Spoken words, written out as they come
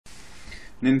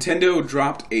Nintendo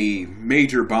dropped a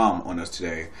major bomb on us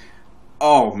today.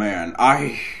 Oh man,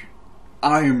 I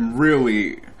am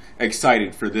really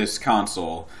excited for this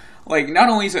console. Like, not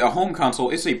only is it a home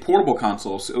console, it's a portable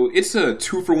console, so it's a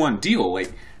 2-for-1 deal.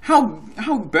 Like, how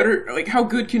better, like, how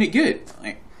good can it get?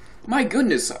 Like, my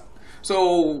goodness.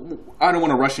 So, I don't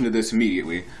want to rush into this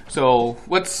immediately. So,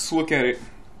 let's look at it.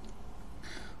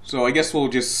 So, I guess we'll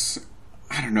just,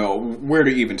 I don't know where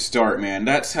to even start, man.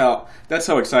 That's how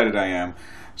excited I am.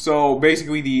 So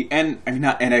basically,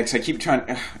 not NX. I keep trying.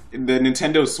 The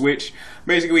Nintendo Switch.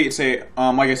 Basically, it's a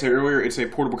like I said earlier, it's a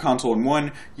portable console in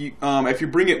one. If you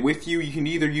bring it with you, you can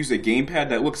either use a gamepad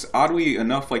that looks oddly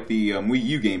enough like the Wii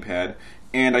U gamepad,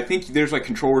 and I think there's like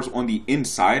controllers on the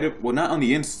inside of. Well, not on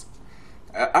the ins.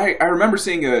 I remember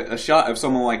seeing a shot of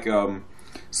someone like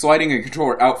sliding a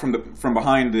controller out from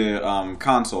behind the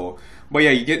console. But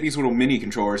yeah, you get these little mini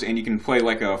controllers, and you can play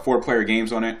like 4-player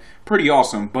games on it. Pretty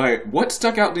awesome. But what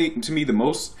stuck out to me the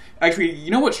most, actually,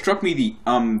 you know what struck me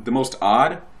the most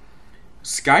odd?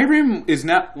 Skyrim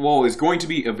is going to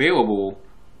be available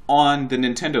on the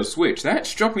Nintendo Switch. That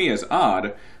struck me as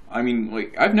odd. I mean,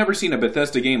 like, I've never seen a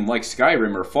Bethesda game like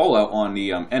Skyrim or Fallout on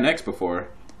the NX before.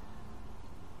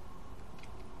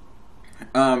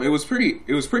 It was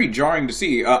pretty jarring to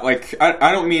see. Like,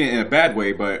 I don't mean it in a bad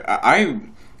way, but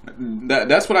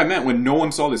that's what I meant when no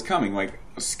one saw this coming. Like,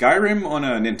 Skyrim on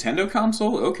a Nintendo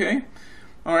console? Okay.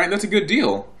 Alright, that's a good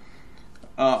deal.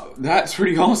 That's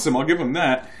pretty awesome, I'll give them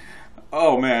that.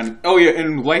 Oh man. Oh yeah,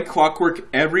 and like clockwork,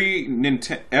 every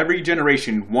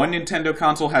generation, one Nintendo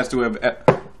console has to have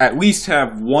at least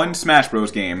have one Smash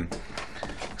Bros. Game.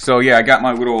 So yeah, I got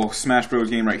my little Smash Bros.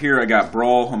 Game right here. I got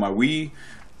Brawl on my Wii,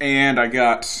 and I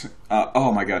got,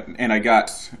 oh my god, and I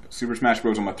got Super Smash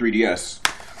Bros. On my 3DS.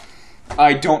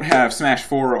 I don't have Smash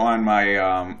 4 on my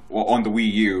on the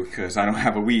Wii U because I don't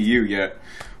have a Wii U yet.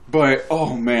 But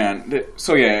oh man,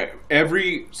 so yeah,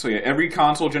 every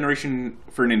console generation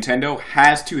for Nintendo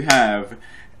has to have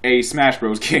a Smash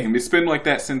Bros. Game. It's been like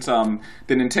that since the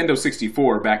Nintendo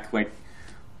 64 back, like,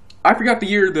 I forgot the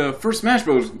year the first Smash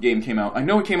Bros. Game came out. I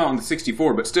know it came out on the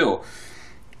 64, but still.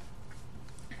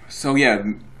 So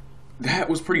yeah, that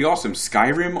was pretty awesome.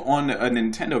 Skyrim on a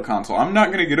Nintendo console. I'm not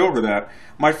going to get over that.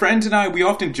 My friends and I, we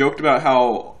often joked about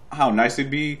how nice it'd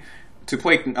be to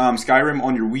play Skyrim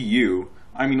on your Wii U.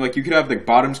 I mean, like, you could have the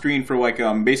bottom screen for, like,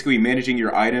 basically managing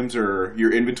your items or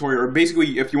your inventory, or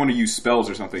basically if you want to use spells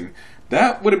or something.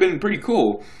 That would have been pretty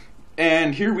cool.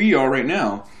 And here we are right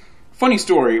now. Funny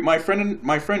story. My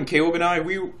friend Caleb and I,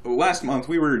 last month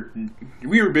we were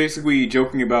basically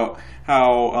joking about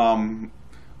how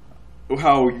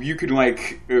you could,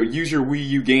 like, use your Wii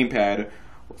U gamepad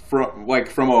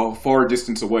from a far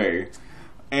distance away,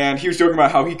 and he was joking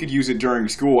about how he could use it during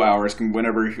school hours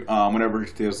whenever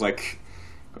there's like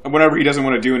whenever he doesn't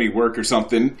want to do any work or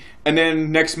something. And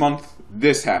then next month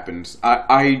this happens.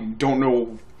 I don't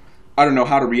know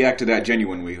how to react to that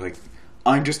genuinely. Like,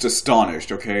 I'm just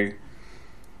astonished. Okay,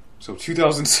 so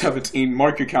 2017,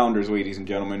 mark your calendars, ladies and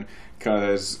gentlemen,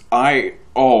 because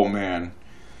oh man.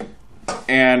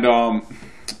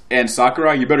 And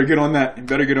Sakurai, you better get on that. You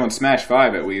better get on Smash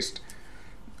 5 at least.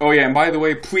 Oh yeah, and by the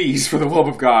way, please, for the love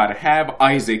of God, have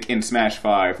Isaac in Smash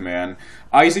 5, man.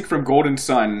 Isaac from Golden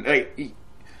Sun.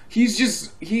 He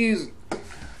just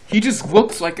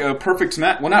looks like a perfect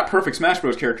not perfect Smash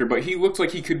Bros. Character, but he looks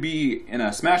like he could be in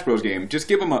a Smash Bros. Game. Just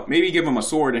maybe give him a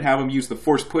sword and have him use the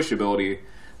Force Push ability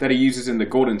that he uses in the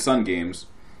Golden Sun games.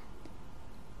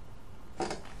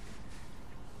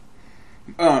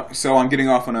 So I'm getting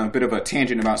off on a bit of a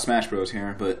tangent about Smash Bros.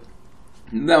 Here, but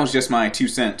that was just my 2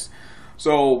 cents.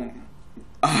 So,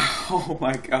 oh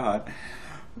my god,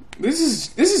 this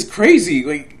is crazy.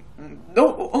 Like,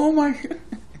 no, oh my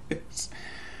goodness.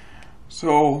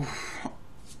 So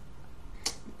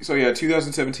yeah,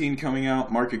 2017 coming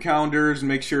out. Mark your calendars.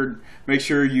 Make sure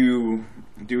you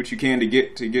do what you can to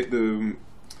get the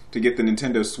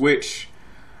Nintendo Switch.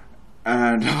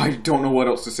 And I don't know what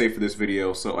else to say for this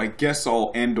video, so I guess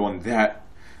I'll end on that.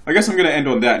 I guess I'm going to end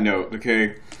on that note,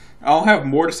 okay? I'll have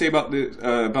more to say about the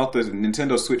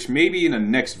Nintendo Switch maybe in the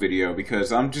next video,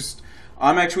 because I'm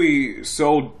actually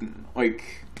so, like,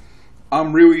 I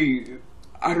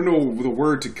don't know the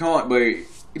word to call it, but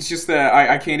it's just that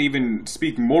I can't even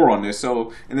speak more on this.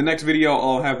 So in the next video,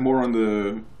 I'll have more on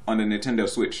the Nintendo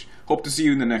Switch. Hope to see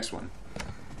you in the next one.